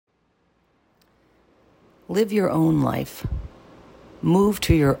Live your own life. Move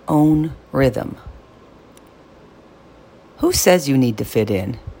to your own rhythm. Who says you need to fit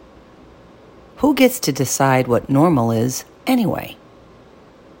in? Who gets to decide what normal is anyway?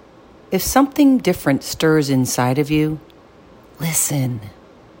 If something different stirs inside of you, listen.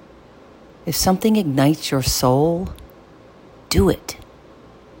 If something ignites your soul, do it.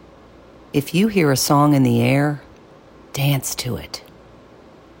 If you hear a song in the air, dance to it.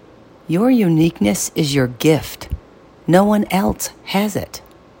 Your uniqueness is your gift. No one else has it.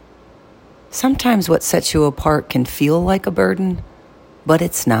 Sometimes what sets you apart can feel like a burden, but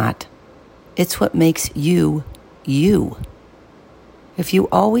it's not. It's what makes you, you. If you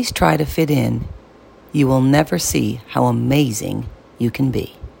always try to fit in, you will never see how amazing you can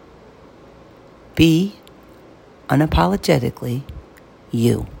be. Be unapologetically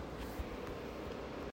you.